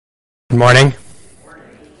Good morning.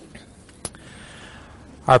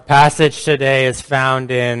 Our passage today is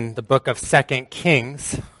found in the book of 2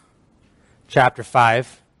 Kings, chapter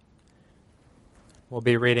 5. We'll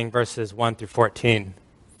be reading verses 1 through 14.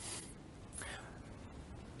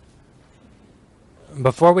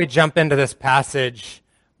 Before we jump into this passage,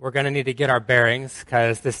 we're going to need to get our bearings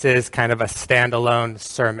because this is kind of a standalone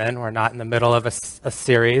sermon. We're not in the middle of a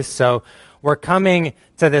series, so we're coming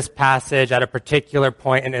to this passage at a particular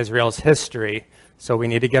point in Israel's history, so we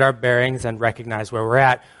need to get our bearings and recognize where we're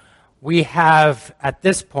at. We have, at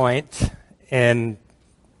this point in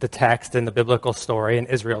the text, in the biblical story, in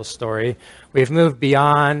Israel's story, we've moved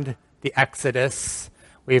beyond the Exodus,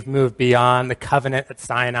 we've moved beyond the covenant at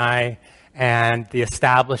Sinai and the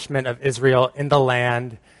establishment of Israel in the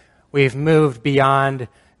land. We've moved beyond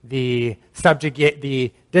the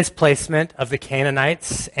displacement of the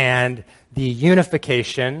Canaanites and the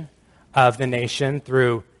unification of the nation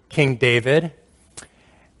through King David.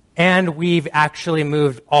 And we've actually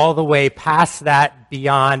moved all the way past that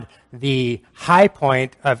beyond the high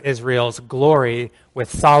point of Israel's glory with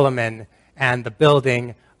Solomon and the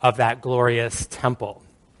building of that glorious temple.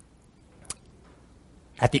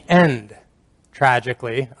 At the end,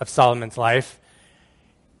 tragically, of Solomon's life,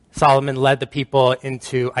 Solomon led the people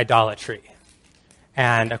into idolatry.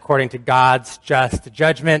 And according to God's just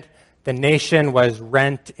judgment, the nation was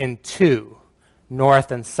rent in two,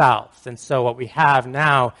 north and south. And so what we have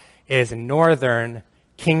now is a northern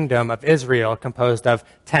kingdom of Israel composed of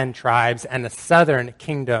 10 tribes and the southern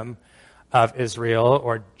kingdom of Israel,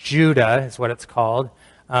 or Judah is what it's called,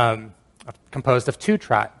 composed of 2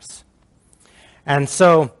 tribes. And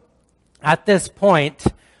so at this point,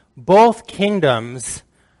 both kingdoms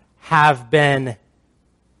have been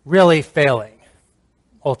really failing,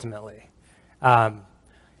 ultimately.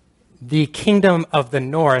 The kingdom of the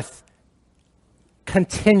north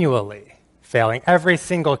continually failing. Every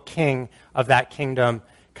single king of that kingdom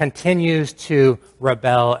continues to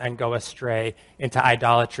rebel and go astray into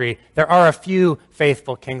idolatry. There are a few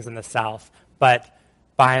faithful kings in the south, but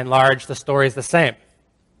by and large, the story is the same.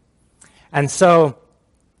 And so,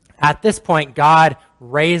 at this point, God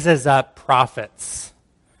raises up prophets.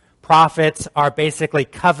 Prophets are basically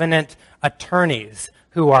covenant attorneys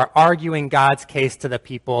who are arguing God's case to the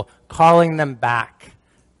people, calling them back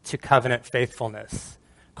to covenant faithfulness,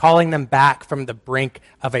 calling them back from the brink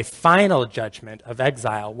of a final judgment of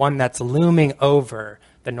exile, one that's looming over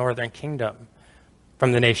the northern kingdom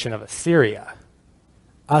from the nation of Assyria.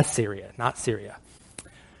 Assyria, not Syria.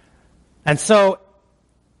 And so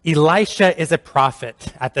Elisha is a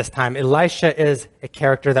prophet at this time. Elisha is a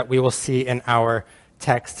character that we will see in our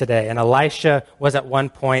text today. And Elisha was at one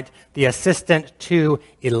point the assistant to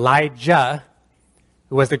Elijah,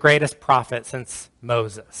 who was the greatest prophet since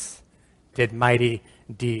Moses, did mighty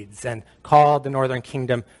deeds and called the northern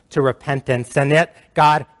kingdom to repentance. And yet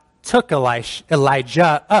God took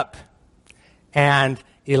Elijah up. And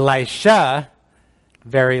Elisha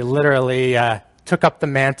very literally took up the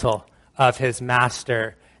mantle of his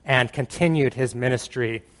master and continued his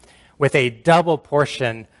ministry with a double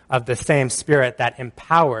portion of the same spirit that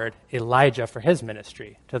empowered Elijah for his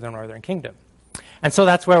ministry to the northern kingdom. And so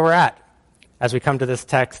that's where we're at as we come to this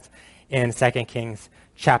text in 2 Kings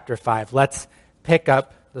chapter 5. Let's pick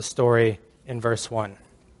up the story in verse 1.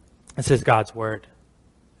 This is God's word.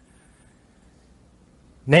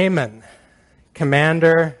 Naaman,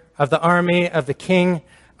 commander of the army of the king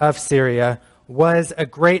of Syria, was a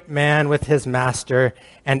great man with his master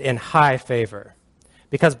and in high favor,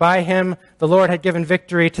 because by him the Lord had given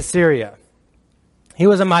victory to Syria. He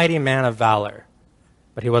was a mighty man of valor,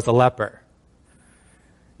 but he was a leper.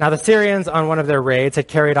 Now the Syrians on one of their raids had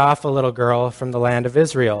carried off a little girl from the land of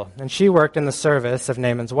Israel, and she worked in the service of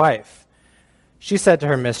Naaman's wife. She said to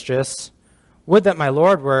her mistress, "Would that my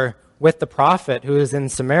Lord were with the prophet who is in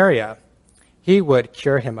Samaria. He would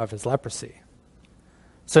cure him of his leprosy."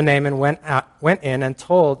 So Naaman went in and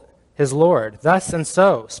told his Lord, "Thus and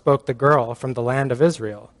so spoke the girl from the land of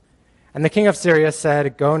Israel." And the king of Syria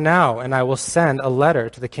said, "Go now, and I will send a letter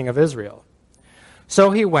to the king of Israel."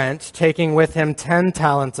 So he went, taking with him 10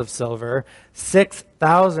 talents of silver,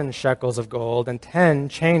 6,000 shekels of gold, and 10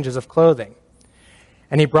 changes of clothing.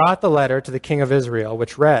 And he brought the letter to the king of Israel,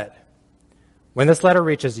 which read, "When this letter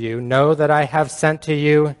reaches you, know that I have sent to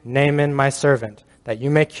you Naaman my servant, that you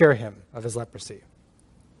may cure him of his leprosy."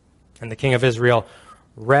 And the king of Israel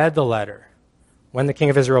read the letter. When the king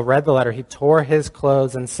of Israel read the letter, he tore his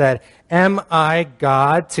clothes and said, "Am I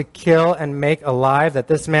God to kill and make alive that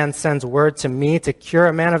this man sends word to me to cure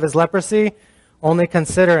a man of his leprosy? Only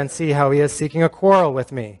consider and see how he is seeking a quarrel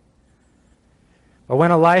with me." But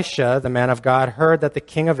when Elisha, the man of God, heard that the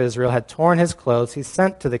king of Israel had torn his clothes, he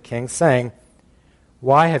sent to the king, saying,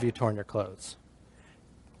 "Why have you torn your clothes?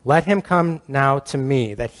 Let him come now to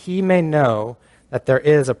me, that he may know that there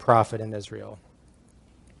is a prophet in Israel."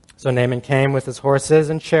 So Naaman came with his horses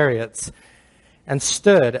and chariots and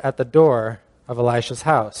stood at the door of Elisha's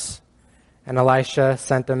house. And Elisha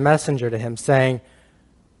sent a messenger to him, saying,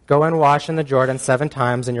 "Go and wash in the Jordan 7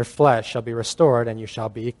 times, and your flesh shall be restored, and you shall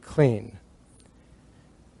be clean."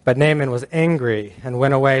 But Naaman was angry and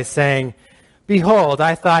went away, saying, "Behold,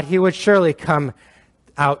 I thought he would surely come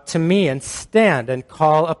out to me and stand and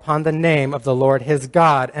call upon the name of the Lord his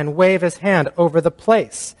God and wave his hand over the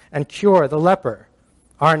place and cure the leper.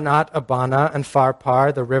 Are not Abana and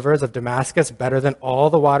Pharpar, the rivers of Damascus, better than all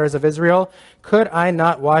the waters of Israel? Could I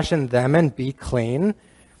not wash in them and be clean?"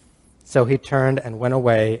 So he turned and went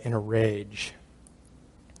away in a rage.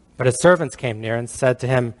 But his servants came near and said to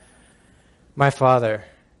him, "My father,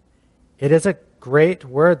 it is a great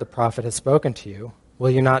word the prophet has spoken to you.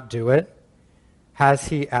 Will you not do it? Has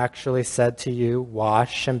he actually said to you,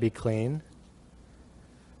 'Wash and be clean'?"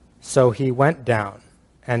 So he went down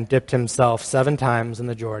and dipped himself 7 times in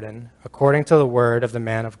the Jordan, according to the word of the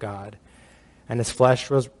man of God, and his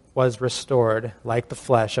flesh was restored like the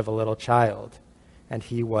flesh of a little child, and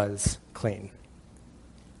he was clean.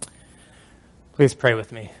 Please pray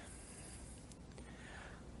with me.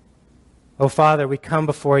 Oh, Father, we come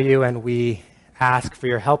before you and we ask for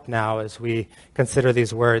your help now as we consider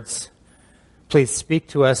these words. Please speak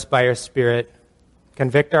to us by your Spirit.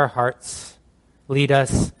 Convict our hearts. Lead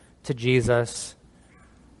us to Jesus.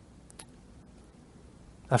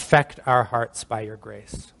 Affect our hearts by your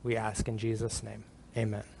grace. We ask in Jesus' name.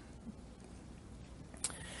 Amen.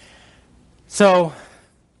 So,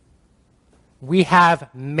 we have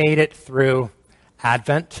made it through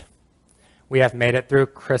Advent. We have made it through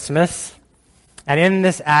Christmas. And in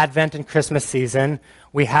this Advent and Christmas season,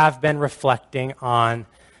 we have been reflecting on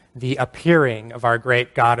the appearing of our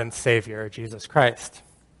great God and Savior, Jesus Christ.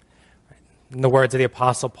 In the words of the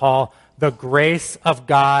Apostle Paul, the grace of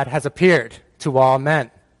God has appeared to all men.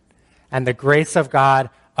 And the grace of God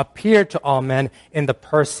appeared to all men in the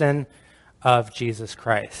person of Jesus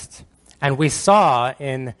Christ. And we saw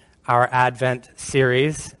in our Advent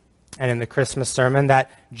series and in the Christmas sermon that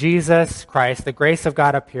Jesus Christ, the grace of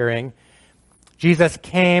God appearing, Jesus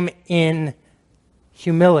came in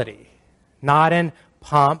humility, not in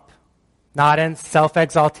pomp, not in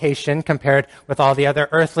self-exaltation compared with all the other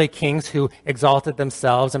earthly kings who exalted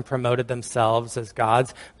themselves and promoted themselves as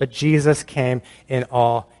gods, but Jesus came in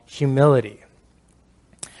all humility.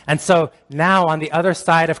 And so now on the other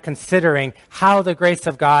side of considering how the grace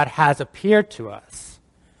of God has appeared to us,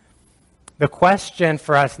 the question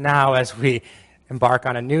for us now as we embark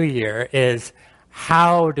on a new year is,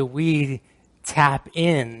 how do we tap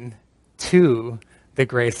in to the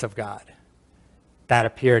grace of God that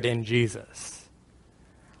appeared in Jesus?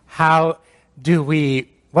 What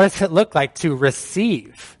does it look like to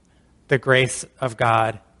receive the grace of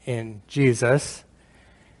God in Jesus?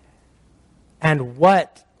 And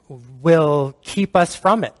what will keep us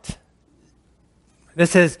from it?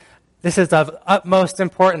 This is of utmost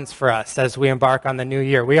importance for us as we embark on the new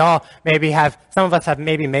year. Some of us have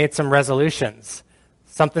maybe made some resolutions.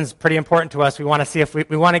 Something's pretty important to us. We want to see if we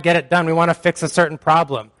want to get it done. We want to fix a certain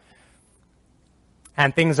problem.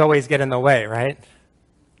 And things always get in the way, right,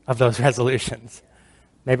 of those resolutions.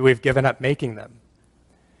 Maybe we've given up making them.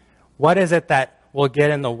 What is it that will get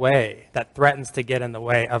in the way, that threatens to get in the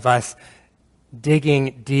way of us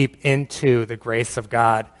digging deep into the grace of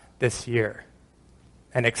God this year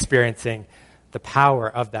and experiencing the power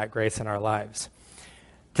of that grace in our lives?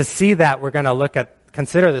 To see that, we're going to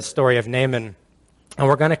consider the story of Naaman. And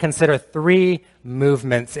we're going to consider 3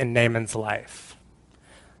 movements in Naaman's life.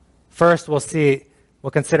 First, we'll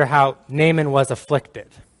consider how Naaman was afflicted.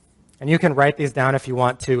 And you can write these down if you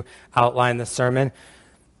want to outline the sermon.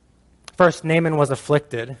 First, Naaman was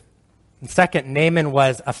afflicted. And second, Naaman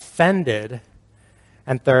was offended.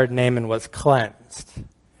 And third, Naaman was cleansed.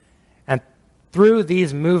 And through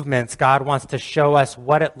these movements, God wants to show us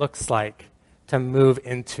what it looks like to move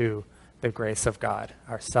into the grace of God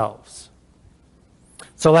ourselves.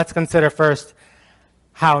 So let's consider first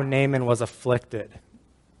how Naaman was afflicted.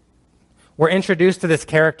 We're introduced to this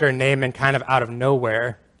character, Naaman, kind of out of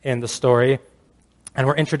nowhere in the story. And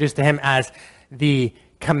we're introduced to him as the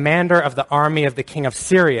commander of the army of the king of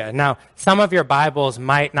Syria. Now, some of your Bibles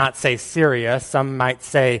might not say Syria. Some might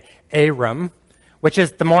say Aram, which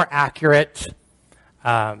is the more accurate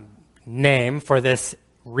name for this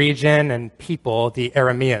region and people, the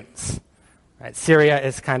Arameans. Right? Syria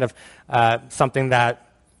is kind of something that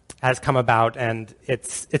has come about, and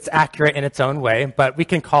it's accurate in its own way. But we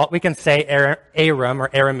can say Aram or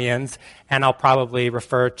Arameans, and I'll probably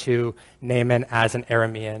refer to Naaman as an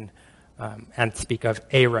Aramean and speak of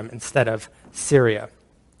Aram instead of Syria.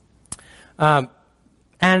 And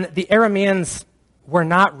the Arameans were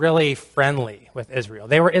not really friendly with Israel.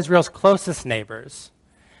 They were Israel's closest neighbors,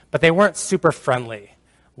 but they weren't super friendly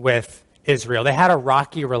with Israel. They had a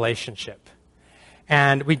rocky relationship.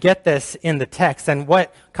 And we get this in the text. And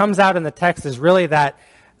what comes out in the text is really that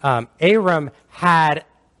Aram had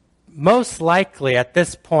most likely at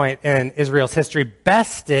this point in Israel's history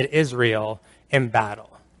bested Israel in battle.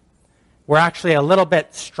 Were actually a little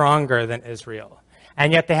bit stronger than Israel.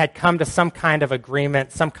 And yet they had come to some kind of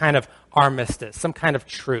agreement, some kind of armistice, some kind of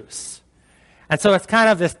truce. And so it's kind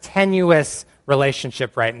of this tenuous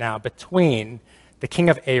relationship right now between the king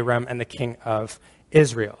of Aram and the king of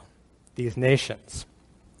Israel, these nations.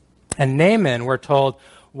 And Naaman, we're told,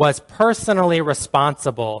 was personally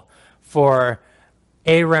responsible for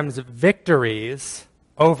Aram's victories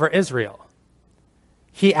over Israel.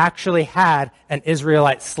 He actually had an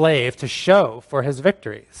Israelite slave to show for his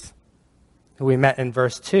victories, who we met in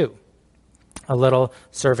verse 2, a little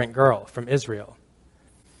servant girl from Israel.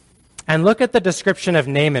 And look at the description of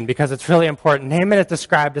Naaman, because it's really important. Naaman is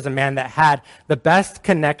described as a man that had the best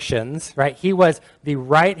connections, right? He was the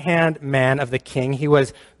right-hand man of the king. He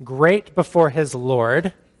was great before his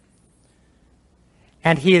Lord.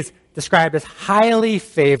 And he is described as highly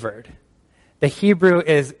favored. The Hebrew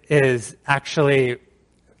is actually,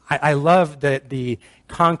 I love the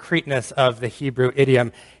concreteness of the Hebrew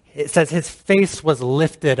idiom. It says his face was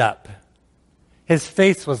lifted up. His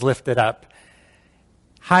face was lifted up.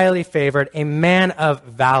 Highly favored, a man of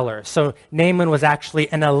valor. So Naaman was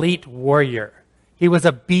actually an elite warrior. He was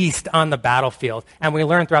a beast on the battlefield. And we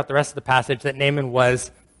learn throughout the rest of the passage that Naaman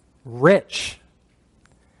was rich.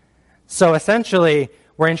 So essentially,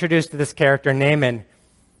 we're introduced to this character, Naaman,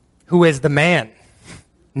 who is the man.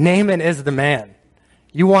 Naaman is the man.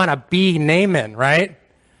 You want to be Naaman, right?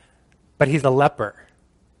 But he's a leper.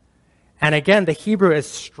 And again, the Hebrew is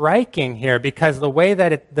striking here because the way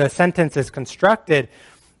that the sentence is constructed,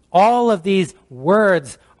 all of these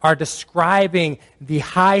words are describing the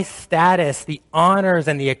high status, the honors,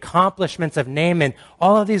 and the accomplishments of Naaman.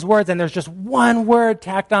 All of these words, and there's just one word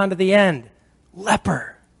tacked on to the end.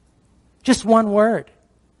 Leper. Just one word.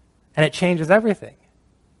 And it changes everything.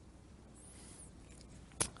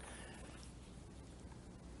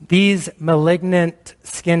 These malignant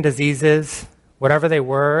skin diseases, whatever they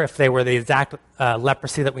were, if they were the exact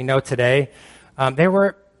leprosy that we know today, they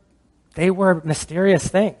were mysterious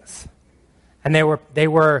things. And they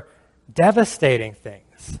were devastating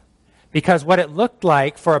things. Because what it looked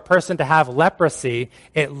like for a person to have leprosy,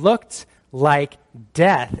 it looked like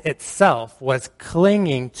death itself was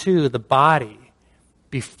clinging to the body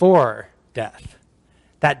before death.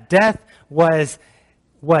 That death was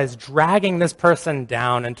dragging this person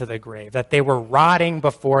down into the grave, that they were rotting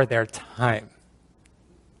before their time.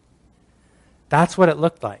 That's what it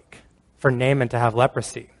looked like for Naaman to have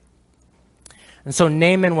leprosy. And so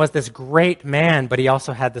Naaman was this great man, but he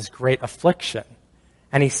also had this great affliction.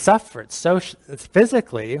 And he suffered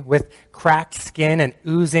physically with cracked skin and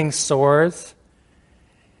oozing sores.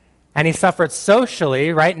 And he suffered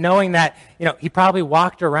socially, right, knowing that, he probably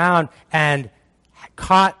walked around and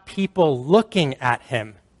caught people looking at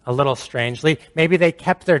him a little strangely. Maybe they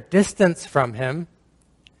kept their distance from him.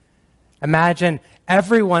 Imagine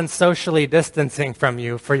everyone socially distancing from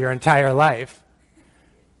you for your entire life.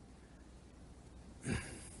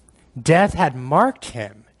 Death had marked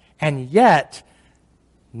him, and yet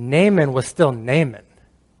Naaman was still Naaman.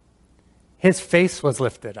 His face was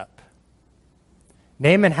lifted up.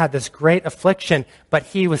 Naaman had this great affliction, but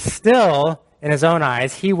he was still, in his own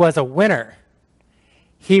eyes, he was a winner.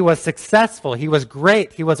 He was successful. He was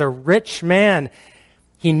great. He was a rich man.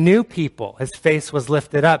 He knew people. His face was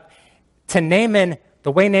lifted up. To Naaman,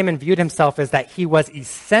 the way Naaman viewed himself is that he was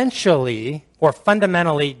essentially or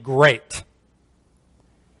fundamentally great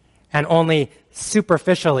and only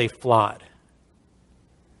superficially flawed.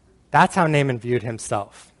 That's how Naaman viewed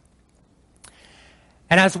himself.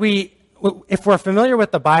 And if we're familiar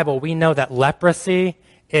with the Bible, we know that leprosy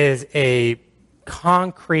is a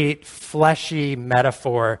concrete, fleshy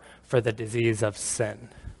metaphor for the disease of sin.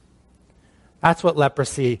 That's what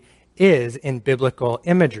leprosy is in biblical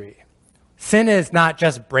imagery. Sin is not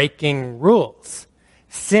just breaking rules.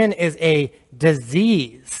 Sin is a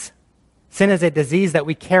disease. Sin is a disease that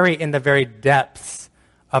we carry in the very depths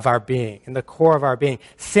of our being, in the core of our being.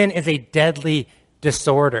 Sin is a deadly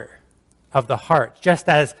disorder of the heart, just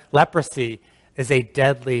as leprosy is a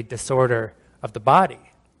deadly disorder of the body.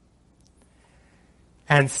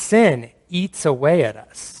 And sin eats away at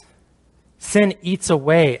us. Sin eats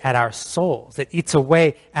away at our souls. It eats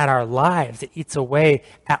away at our lives. It eats away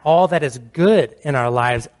at all that is good in our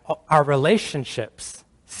lives, our relationships.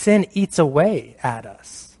 Sin eats away at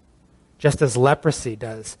us, just as leprosy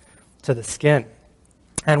does to the skin.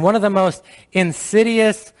 And one of the most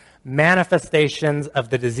insidious manifestations of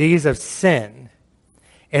the disease of sin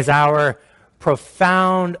is our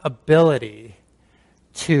profound ability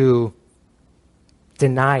to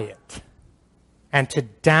deny it and to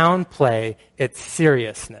downplay its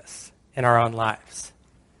seriousness in our own lives,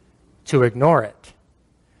 to ignore it,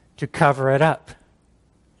 to cover it up,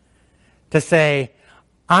 to say,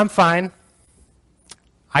 I'm fine,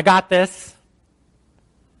 I got this.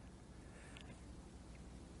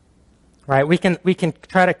 Right? We can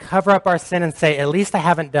try to cover up our sin and say, at least I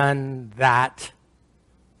haven't done that,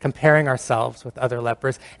 comparing ourselves with other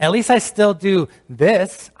lepers. At least I still do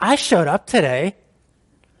this. I showed up today.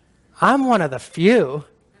 I'm one of the few.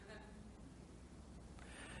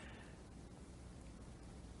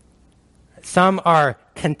 Some are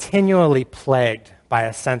continually plagued by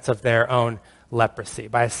a sense of their own leprosy,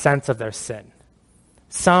 by a sense of their sin.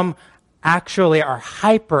 Some actually are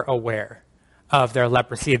hyper aware of their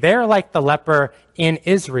leprosy. They're like the leper in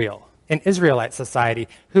Israel, in Israelite society,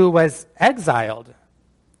 who was exiled,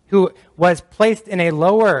 who was placed in a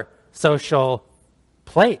lower social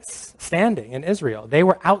place, standing in Israel. They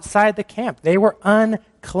were outside the camp. They were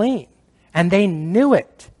unclean, and they knew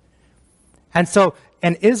it. And so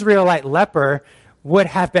an Israelite leper would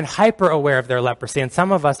have been hyper aware of their leprosy, and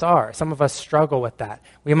some of us are. Some of us struggle with that.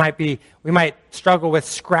 We might struggle with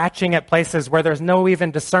scratching at places where there's no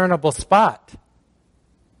even discernible spot.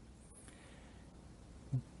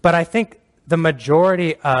 But I think the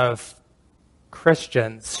majority of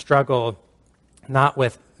Christians struggle not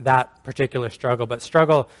with that particular struggle, but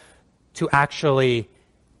struggle to actually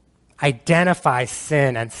identify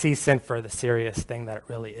sin and see sin for the serious thing that it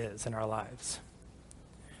really is in our lives.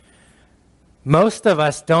 Most of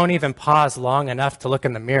us don't even pause long enough to look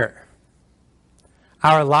in the mirror.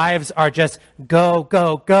 Our lives are just go,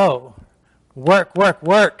 go, go. Work, work,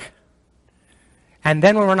 work. And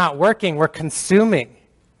then when we're not working, we're consuming.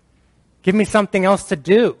 Give me something else to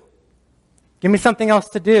do. Give me something else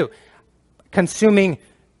to do. Consuming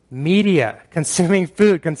media, consuming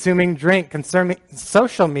food, consuming drink, consuming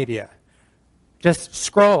social media. Just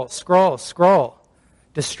scroll, scroll, scroll.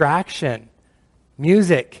 Distraction.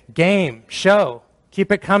 Music, game, show,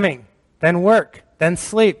 keep it coming, then work, then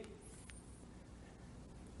sleep.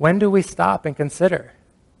 When do we stop and consider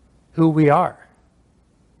who we are?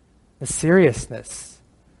 The seriousness,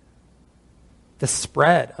 the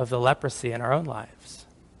spread of the leprosy in our own lives.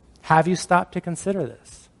 Have you stopped to consider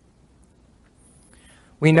this?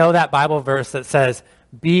 We know that Bible verse that says,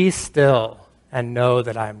 "Be still and know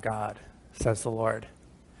that I am God," says the Lord.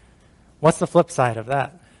 What's the flip side of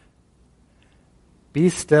that? Be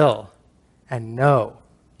still and know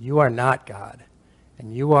you are not God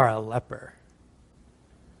and you are a leper.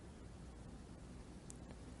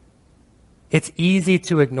 It's easy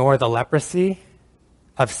to ignore the leprosy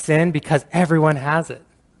of sin because everyone has it.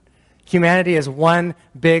 Humanity is one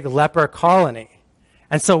big leper colony.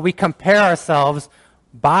 And so we compare ourselves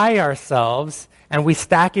by ourselves and we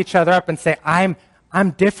stack each other up and say, I'm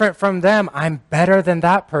different from them. I'm better than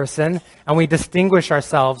that person. And we distinguish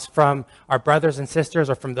ourselves from our brothers and sisters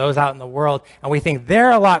or from those out in the world. And we think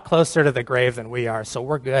they're a lot closer to the grave than we are, so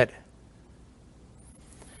we're good.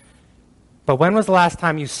 But when was the last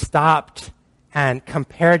time you stopped and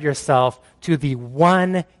compared yourself to the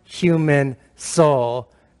one human soul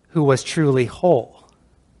who was truly whole?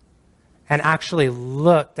 And actually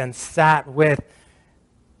looked and sat with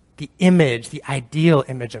the image, the ideal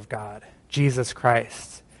image of God, Jesus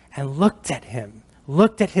Christ, and looked at him,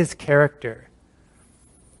 looked at his character.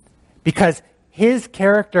 Because his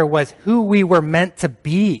character was who we were meant to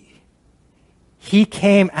be. He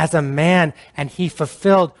came as a man and he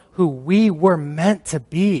fulfilled who we were meant to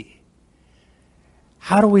be.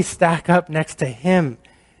 How do we stack up next to him?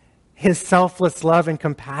 His selfless love and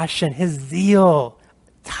compassion, his zeal,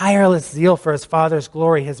 tireless zeal for his Father's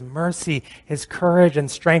glory, his mercy, his courage and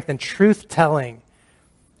strength and truth-telling,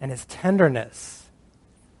 and his tenderness.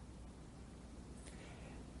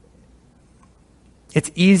 It's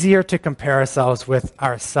easier to compare ourselves with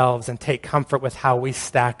ourselves and take comfort with how we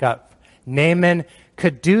stack up. Naaman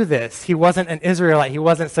could do this. He wasn't an Israelite. He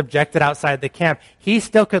wasn't subjected outside the camp. He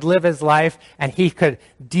still could live his life, and he could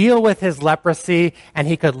deal with his leprosy, and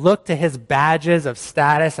he could look to his badges of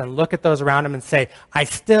status and look at those around him and say, I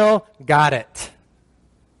still got it.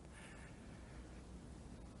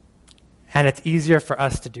 And it's easier for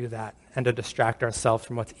us to do that and to distract ourselves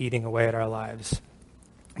from what's eating away at our lives.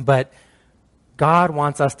 But God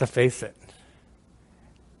wants us to face it.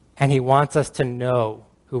 And he wants us to know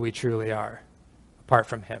who we truly are apart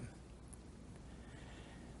from him.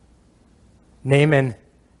 Naaman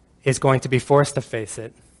is going to be forced to face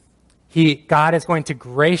it. God is going to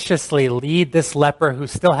graciously lead this leper who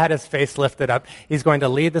still had his face lifted up. He's going to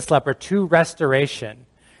lead this leper to restoration.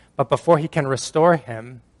 But before he can restore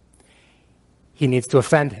him, he needs to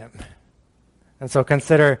offend him. And so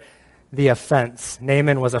consider the offense.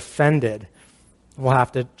 Naaman was offended. We'll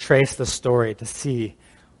have to trace the story to see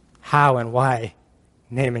how and why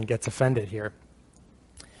Naaman gets offended here.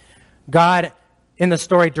 God, in the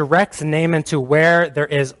story, directs Naaman to where there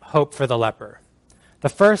is hope for the leper. The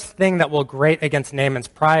first thing that will grate against Naaman's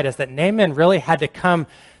pride is that Naaman really had to come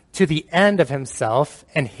to the end of himself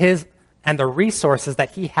and the resources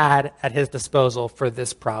that he had at his disposal for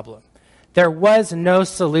this problem. There was no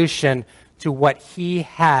solution to what he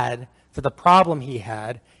had, to the problem he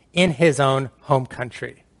had in his own home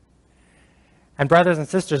country. And brothers and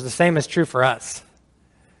sisters, the same is true for us.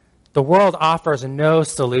 The world offers no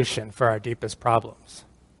solution for our deepest problems.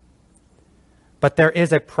 But there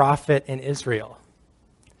is a prophet in Israel.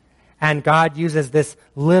 And God uses this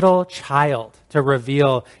little child to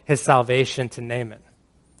reveal his salvation to Naaman.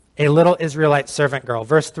 A little Israelite servant girl.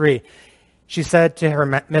 Verse 3, she said to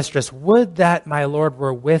her mistress, "Would that my Lord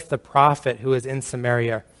were with the prophet who is in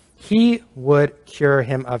Samaria. He would cure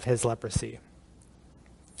him of his leprosy."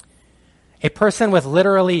 A person with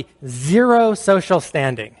literally zero social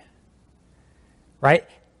standing, right?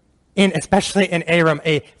 Especially in Aram,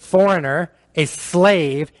 a foreigner, a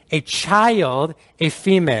slave, a child, a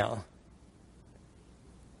female.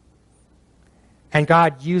 And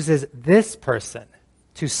God uses this person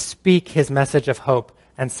to speak his message of hope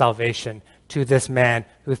and salvation to this man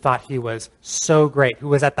who thought he was so great, who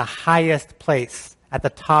was at the highest place, at the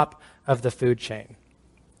top of the food chain.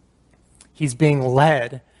 He's being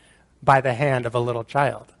led by the hand of a little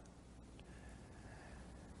child.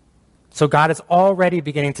 So God is already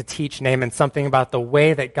beginning to teach Naaman something about the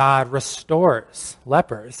way that God restores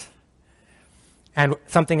lepers, and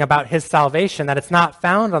something about his salvation, that it's not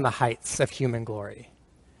found on the heights of human glory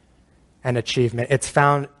and achievement.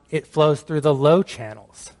 It flows through the low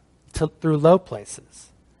channels, through low places.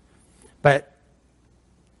 But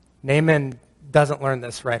Naaman doesn't learn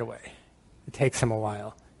this right away. It takes him a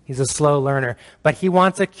while. He's a slow learner. But he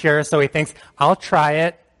wants a cure, so he thinks, I'll try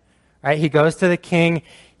it. Right? He goes to the king.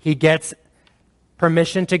 He gets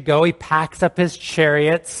permission to go. He packs up his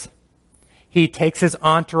chariots. He takes his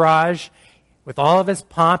entourage. With all of his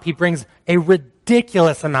pomp, he brings a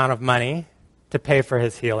ridiculous amount of money to pay for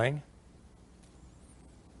his healing.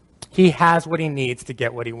 He has what he needs to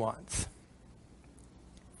get what he wants.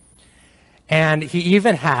 And he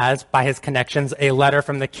even has, by his connections, a letter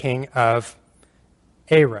from the king of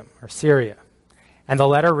Aram, or Syria. And the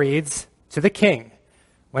letter reads to the king,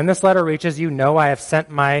 "When this letter reaches you, know I have sent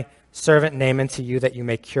my servant Naaman to you that you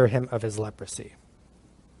may cure him of his leprosy."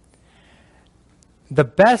 The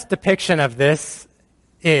best depiction of this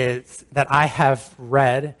is that I have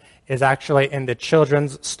read is actually in the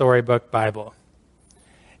children's storybook Bible.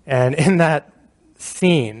 And in that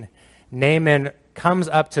scene, Naaman comes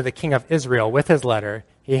up to the king of Israel with his letter.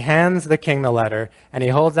 He hands the king the letter, and he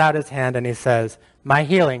holds out his hand and he says, "My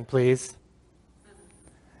healing, please."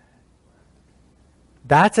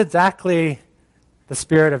 That's exactly the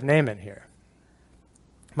spirit of Naaman here.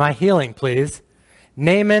 My healing, please.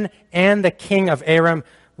 Naaman and the king of Aram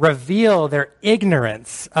reveal their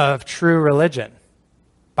ignorance of true religion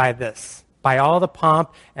by this, by all the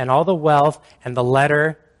pomp and all the wealth and the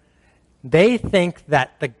letter. They think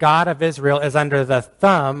that the God of Israel is under the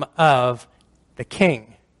thumb of the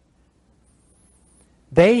king.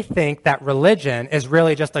 They think that religion is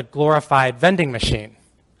really just a glorified vending machine.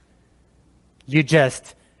 You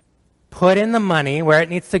just put in the money where it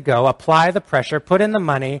needs to go, apply the pressure, put in the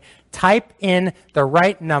money, type in the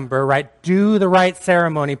right number, right? Do the right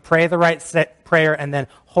ceremony, pray the right prayer, and then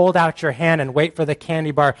hold out your hand and wait for the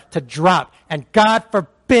candy bar to drop. And God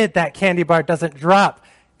forbid that candy bar doesn't drop,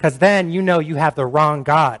 because then you know you have the wrong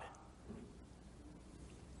God.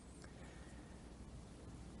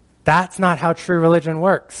 That's not how true religion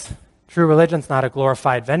works. True religion's not a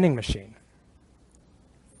glorified vending machine.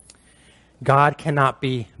 God cannot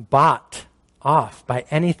be bought off by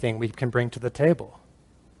anything we can bring to the table.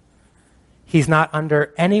 He's not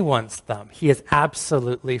under anyone's thumb. He is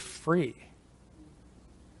absolutely free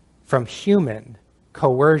from human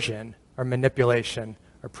coercion or manipulation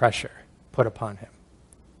or pressure put upon him.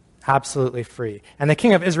 Absolutely free. And the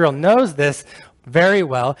king of Israel knows this, very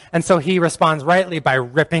well. And so he responds rightly by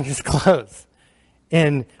ripping his clothes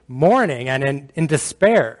in mourning and in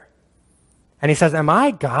despair. And he says, am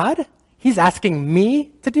I God? He's asking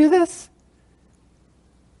me to do this?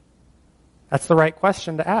 That's the right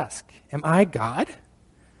question to ask. Am I God?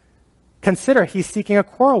 Consider, he's seeking a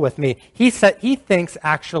quarrel with me. He thinks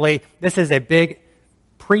actually this is a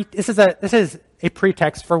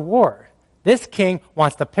pretext for war. This king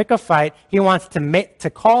wants to pick a fight. He wants to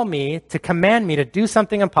call me, to command me to do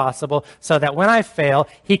something impossible so that when I fail,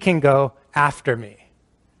 he can go after me.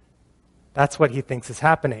 That's what he thinks is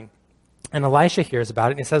happening. And Elisha hears about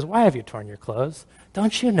it and he says, why have you torn your clothes?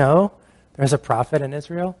 Don't you know there's a prophet in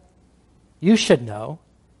Israel? You should know.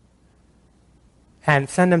 And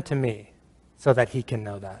send him to me so that he can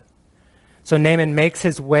know that. So Naaman makes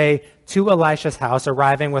his way to Elisha's house,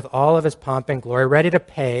 arriving with all of his pomp and glory, ready to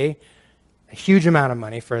pay a huge amount of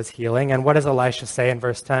money for his healing. And what does Elisha say in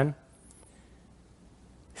verse 10?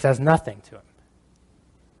 He says nothing to him.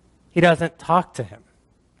 He doesn't talk to him.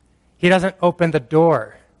 He doesn't open the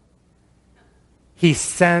door. He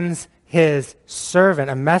sends his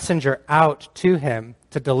servant, a messenger, out to him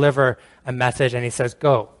to deliver a message, and he says,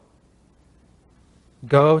 go.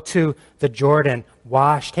 Go to the Jordan,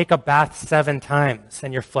 wash, take a bath 7 times,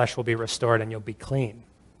 and your flesh will be restored and you'll be clean.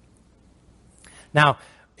 Now,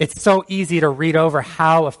 it's so easy to read over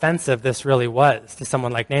how offensive this really was to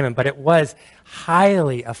someone like Naaman, but it was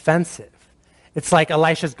highly offensive. It's like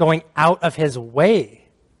Elisha's going out of his way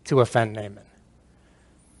to offend Naaman.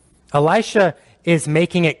 Elisha is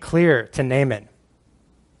making it clear to Naaman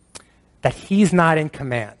that he's not in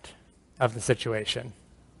command of the situation.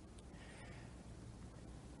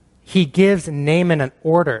 He gives Naaman an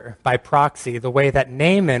order by proxy, the way that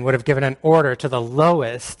Naaman would have given an order to the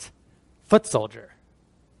lowest foot soldier.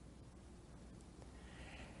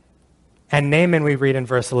 And Naaman, we read in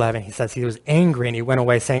verse 11, he says he was angry and he went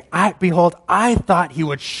away saying, behold, I thought he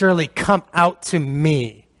would surely come out to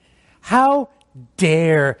me. How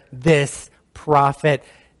dare this prophet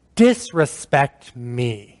disrespect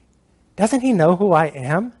me? Doesn't he know who I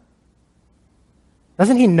am?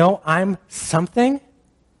 Doesn't he know I'm something?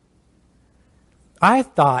 I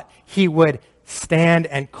thought he would stand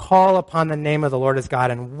and call upon the name of the Lord his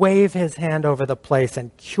God and wave his hand over the place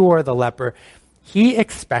and cure the leper. He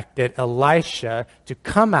expected Elisha to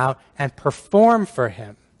come out and perform for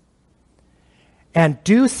him and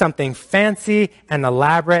do something fancy and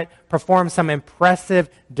elaborate, perform some impressive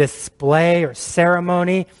display or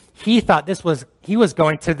ceremony. He thought he was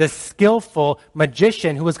going to this skillful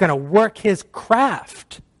magician who was going to work his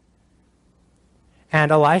craft.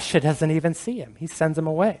 And Elisha doesn't even see him. He sends him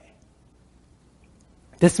away.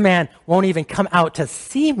 This man won't even come out to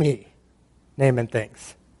see me, Naaman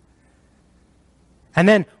thinks. And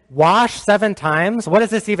then wash 7 times? What does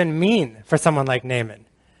this even mean for someone like Naaman?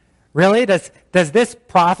 Really? Does this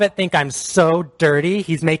prophet think I'm so dirty,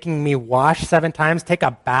 he's making me wash 7 times, take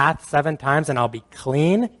a bath 7 times, and I'll be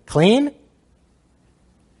clean? Clean?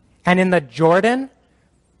 And in the Jordan,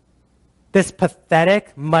 this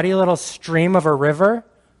pathetic, muddy little stream of a river,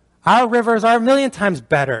 our rivers are 1,000,000 times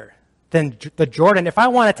better than the Jordan. If I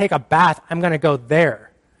want to take a bath, I'm going to go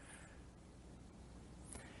there.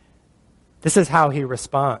 This is how he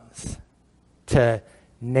responds to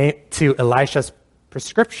Elisha's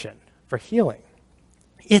prescription for healing.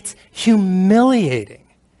 It's humiliating.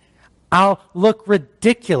 I'll look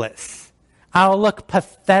ridiculous. I'll look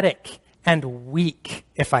pathetic and weak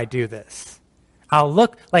if I do this. I'll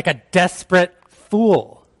look like a desperate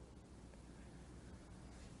fool.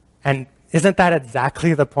 And isn't that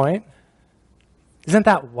exactly the point? Isn't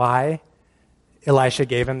that why Elisha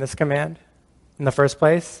gave him this command in the first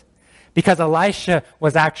place? Because Elisha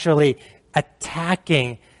was actually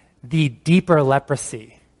attacking the deeper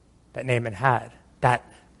leprosy that Naaman had, that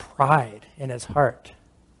pride in his heart.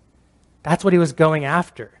 That's what he was going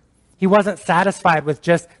after. He wasn't satisfied with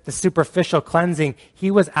just the superficial cleansing.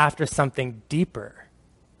 He was after something deeper.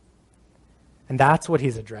 And that's what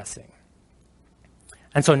he's addressing.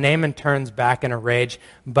 And so Naaman turns back in a rage,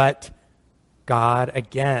 but God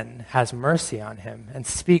again has mercy on him and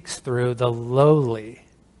speaks through the lowly,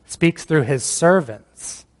 speaks through his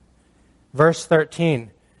servants. Verse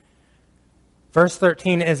 13. Verse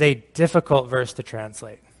 13 is a difficult verse to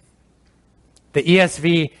translate. The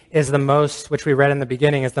ESV is the most, which we read in the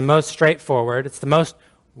beginning, is the most straightforward. It's the most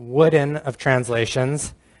wooden of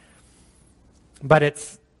translations, but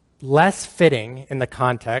it's less fitting in the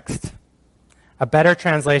context. A better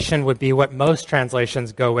translation would be what most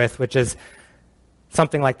translations go with, which is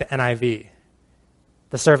something like the NIV.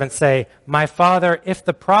 The servants say, "My father, if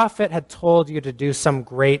the prophet had told you to do some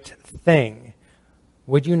great thing,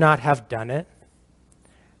 would you not have done it?"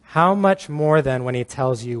 how much more then when he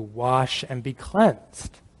tells you, wash and be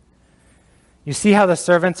cleansed? You see how the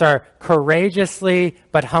servants are courageously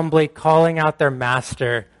but humbly calling out their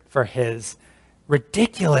master for his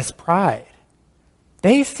ridiculous pride.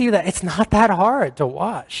 They see that it's not that hard to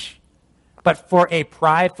wash. But for a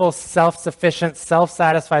prideful, self-sufficient,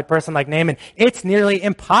 self-satisfied person like Naaman, it's nearly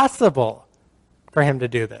impossible for him to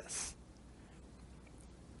do this.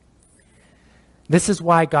 This is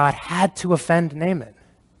why God had to offend Naaman.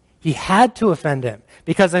 He had to offend him,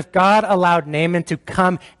 because if God allowed Naaman to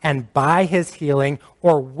come and buy his healing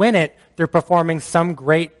or win it through performing some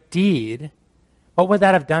great deed, what would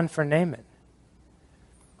that have done for Naaman?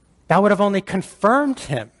 That would have only confirmed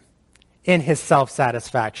him in his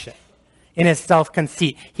self-satisfaction, in his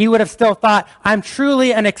self-conceit. He would have still thought, I'm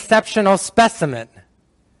truly an exceptional specimen.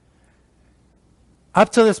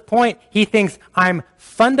 Up to this point, he thinks I'm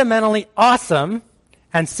fundamentally awesome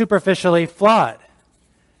and superficially flawed.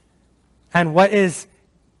 And what is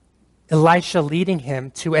Elisha leading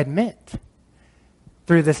him to admit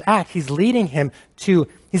through this act? He's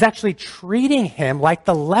actually treating him like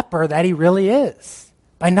the leper that he really is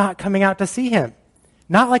by not coming out to see him.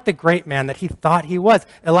 Not like the great man that he thought he was.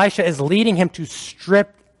 Elisha is leading him to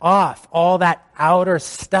strip off all that outer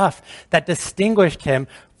stuff that distinguished him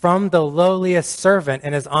from the lowliest servant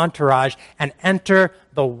in his entourage and enter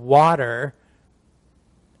the water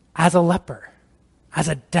as a leper, as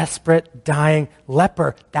a desperate, dying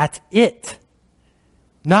leper. That's it.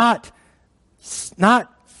 Not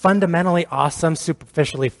fundamentally awesome,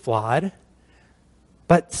 superficially flawed,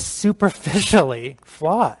 but superficially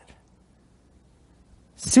flawed.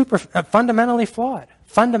 Fundamentally flawed.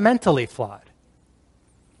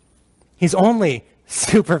 He's only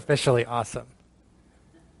superficially awesome.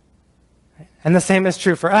 And the same is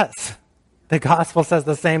true for us. The gospel says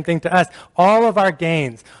the same thing to us. All of our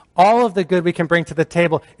gains, all of the good we can bring to the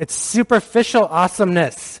table, it's superficial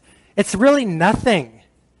awesomeness. It's really nothing.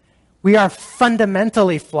 We are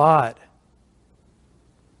fundamentally flawed.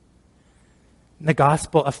 The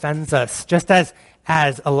gospel offends us. Just as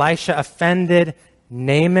Elisha offended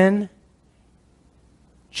Naaman,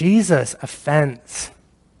 Jesus offends.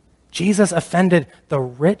 Jesus offended the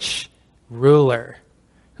rich ruler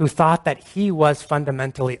who thought that he was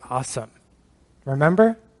fundamentally awesome.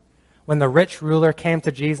 Remember? When the rich ruler came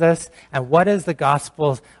to Jesus, and what does the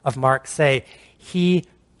Gospel of Mark say?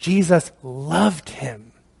 Jesus loved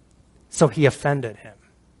him, so he offended him.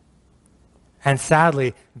 And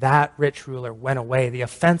sadly, that rich ruler went away. The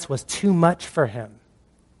offense was too much for him.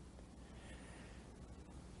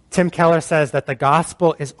 Tim Keller says that the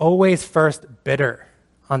gospel is always first bitter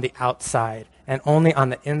on the outside, and only on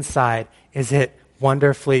the inside is it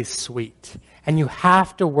wonderfully sweet. And you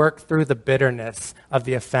have to work through the bitterness of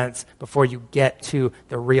the offense before you get to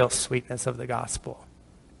the real sweetness of the gospel.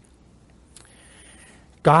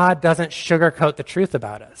 God doesn't sugarcoat the truth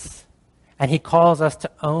about us, and he calls us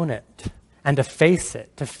to own it and to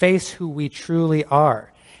face who we truly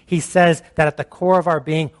are. He says that at the core of our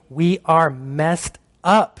being, we are messed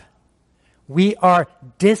up. We are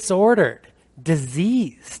disordered,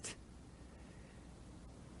 diseased.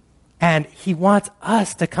 And he wants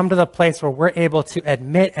us to come to the place where we're able to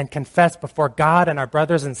admit and confess before God and our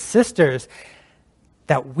brothers and sisters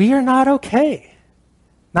that we are not okay.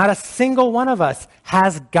 Not a single one of us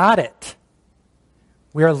has got it.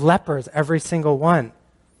 We are lepers, every single one.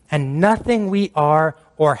 And nothing we are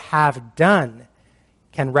or have done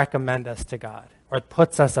can recommend us to God or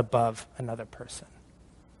puts us above another person.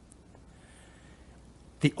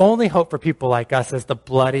 The only hope for people like us is the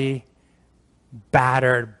bloody,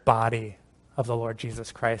 battered body of the Lord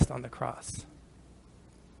Jesus Christ on the cross.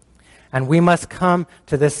 And we must come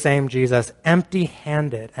to this same Jesus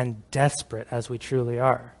empty-handed and desperate as we truly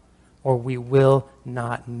are, or we will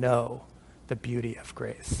not know the beauty of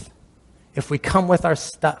grace. If we come with our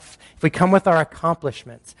stuff, if we come with our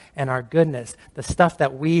accomplishments and our goodness, the stuff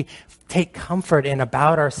that we take comfort in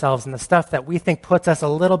about ourselves and the stuff that we think puts us a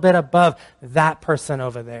little bit above that person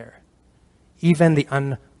over there, even the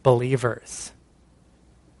unbelievers,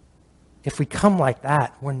 if we come like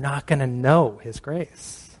that, we're not going to know his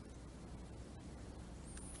grace.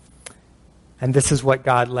 And this is what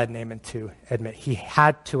God led Naaman to admit. He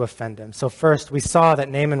had to offend him. So first, we saw that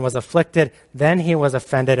Naaman was afflicted, then he was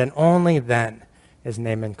offended, and only then is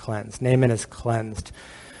Naaman cleansed. Naaman is cleansed.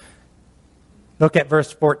 Look at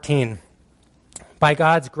verse 14. By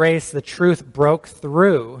God's grace, the truth broke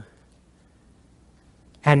through,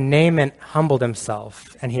 and Naaman humbled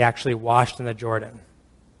himself, and he actually washed in the Jordan.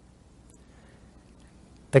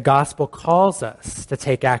 The gospel calls us to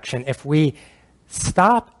take action. If we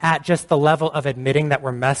stop at just the level of admitting that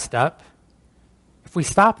we're messed up, if we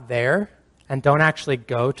stop there and don't actually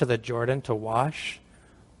go to the Jordan to wash,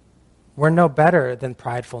 we're no better than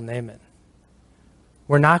prideful Naaman.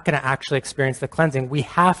 We're not going to actually experience the cleansing. We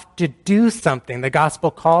have to do something. The gospel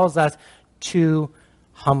calls us to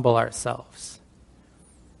humble ourselves.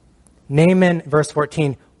 Naaman, verse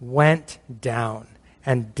 14, went down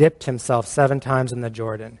and dipped himself 7 times in the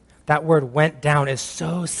Jordan. That word went down is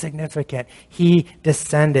so significant. He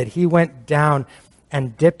descended. He went down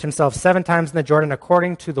and dipped himself 7 times in the Jordan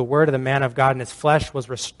according to the word of the man of God, and his flesh was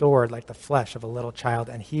restored like the flesh of a little child,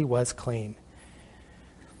 and he was clean.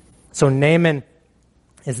 So Naaman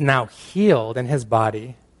is now healed in his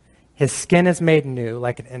body. His skin is made new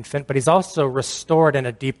like an infant, but he's also restored in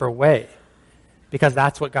a deeper way because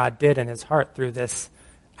that's what God did in his heart through this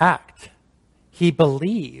act. He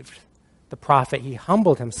believed the prophet. He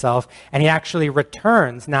humbled himself, and he actually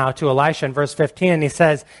returns now to Elisha in verse 15, and he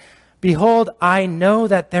says, "Behold, I know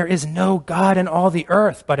that there is no God in all the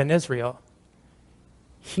earth but in Israel."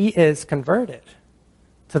 He is converted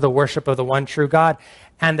to the worship of the one true God.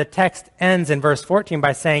 And the text ends in verse 14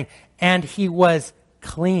 by saying, "And he was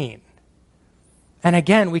clean." And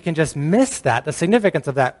again, we can just miss that, the significance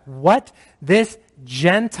of that. What? This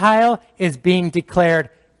Gentile is being declared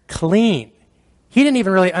clean. He didn't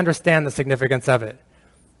even really understand the significance of it.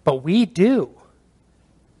 But we do.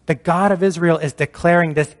 The God of Israel is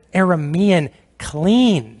declaring this Aramean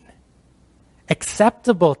clean,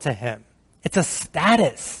 acceptable to him. It's a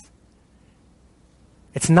status.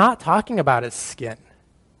 It's not talking about his skin.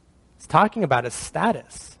 It's talking about his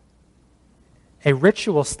status, a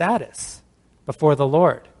ritual status before the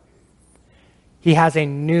Lord. He has a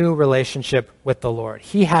new relationship with the Lord.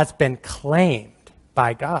 He has been claimed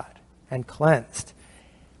by God and cleansed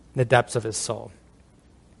in the depths of his soul.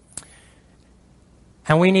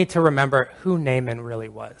 And we need to remember who Naaman really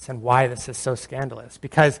was and why this is so scandalous.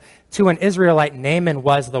 Because to an Israelite, Naaman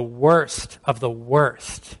was the worst of the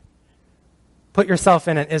worst. Put yourself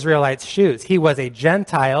in an Israelite's shoes. He was a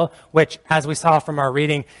Gentile, which, as we saw from our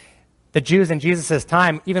reading, the Jews in Jesus'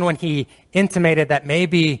 time, even when he intimated that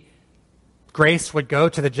maybe grace could go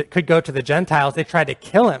to the Gentiles, they tried to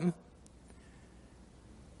kill him.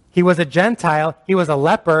 He was a Gentile, he was a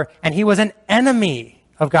leper, and he was an enemy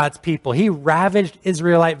of God's people. He ravaged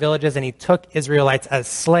Israelite villages and he took Israelites as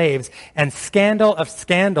slaves. And scandal of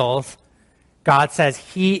scandals, God says,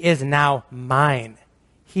 he is now mine.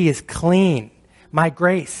 He is clean. My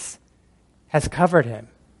grace has covered him,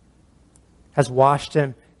 has washed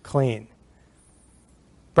him clean.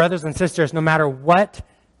 Brothers and sisters, no matter what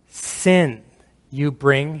sin you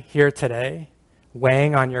bring here today,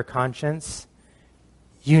 weighing on your conscience,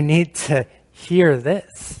 you need to hear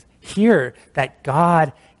this. Hear that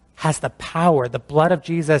God has the power. The blood of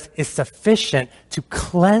Jesus is sufficient to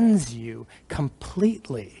cleanse you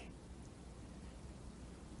completely.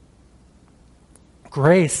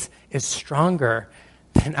 Grace is stronger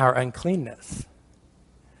than our uncleanness.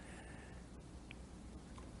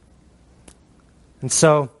 And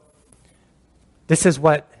so, this is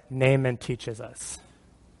what Naaman teaches us.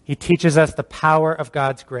 He teaches us the power of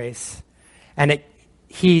God's grace, and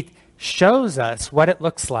he shows us what it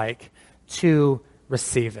looks like to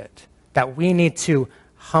receive it. That we need to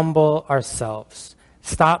humble ourselves,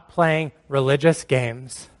 stop playing religious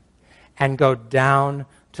games, and go down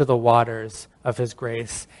to the waters of his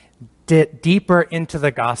grace, deeper into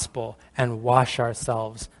the gospel, and wash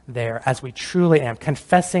ourselves there as we truly am,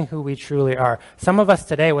 confessing who we truly are. Some of us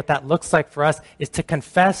today, what that looks like for us is to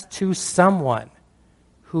confess to someone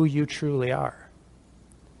who you truly are.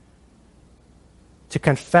 To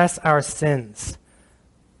confess our sins.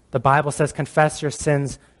 The Bible says, confess your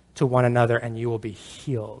sins to one another and you will be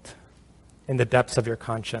healed in the depths of your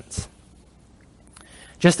conscience.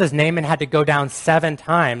 Just as Naaman had to go down 7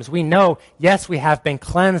 times, we know, yes, we have been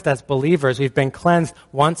cleansed as believers. We've been cleansed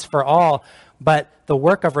once for all, but the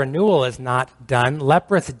work of renewal is not done.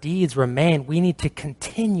 Leprous deeds remain. We need to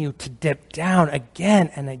continue to dip down again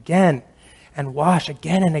and again and wash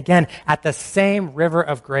again and again at the same river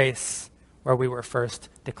of grace where we were first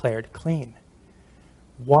declared clean.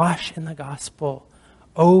 Wash in the gospel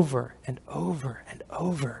over and over and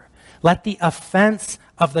over. Let the offense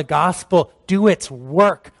of the gospel do its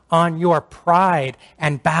work on your pride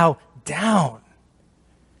and bow down.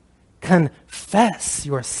 Confess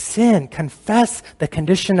your sin. Confess the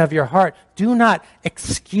condition of your heart. Do not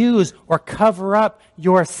excuse or cover up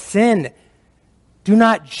your sin. Do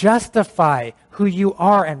not justify who you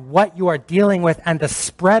are and what you are dealing with and the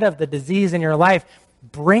spread of the disease in your life.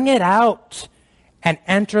 Bring it out and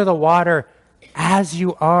enter the water as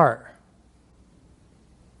you are.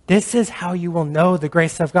 This is how you will know the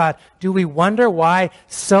grace of God. Do we wonder why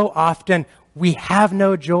so often we have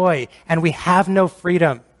no joy and we have no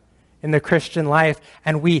freedom in the Christian life,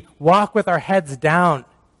 and we walk with our heads down,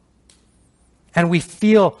 and we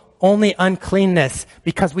feel only uncleanness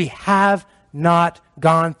because we have not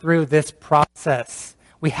gone through this process.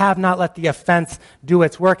 We have not let the offense do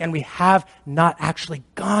its work, and we have not actually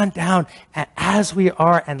gone down as we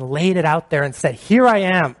are and laid it out there and said, here I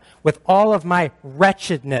am with all of my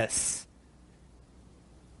wretchedness.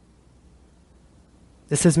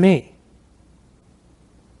 This is me.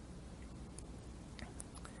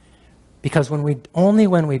 Because only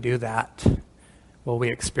when we do that will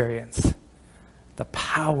we experience the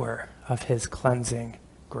power of his cleansing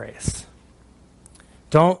grace.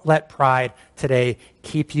 Don't let pride today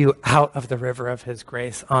keep you out of the river of his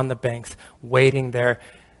grace on the banks, waiting there.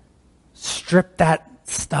 Strip that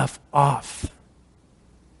stuff off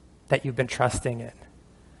that you've been trusting in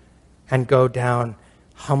and go down,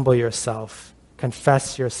 humble yourself,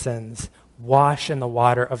 confess your sins, wash in the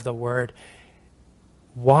water of the word,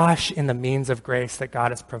 wash in the means of grace that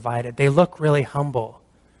God has provided. They look really humble,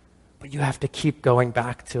 but you have to keep going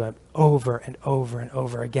back to it over and over and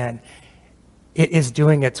over again. It is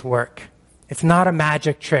doing its work. It's not a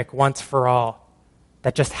magic trick once for all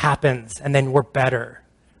that just happens and then we're better.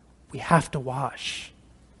 We have to wash.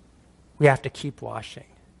 We have to keep washing.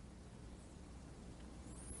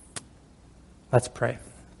 Let's pray.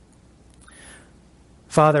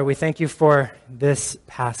 Father, we thank you for this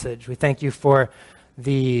passage. We thank you for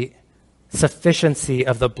the sufficiency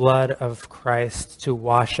of the blood of Christ to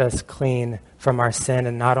wash us clean from our sin,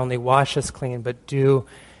 and not only wash us clean, but do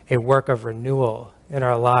a work of renewal in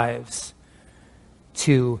our lives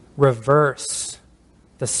to reverse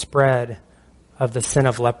the spread of the sin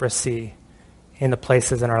of leprosy in the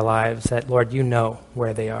places in our lives that, Lord, you know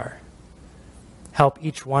where they are. Help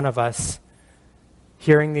each one of us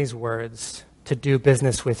hearing these words to do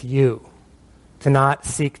business with you, to not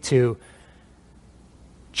seek to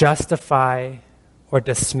justify or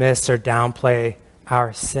dismiss or downplay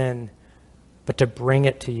our sin, but to bring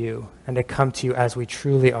it to you and to come to you as we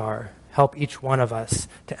truly are. Help each one of us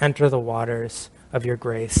to enter the waters of your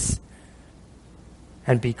grace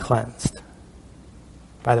and be cleansed.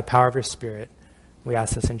 By the power of your Spirit, we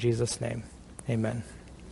ask this in Jesus' name. Amen.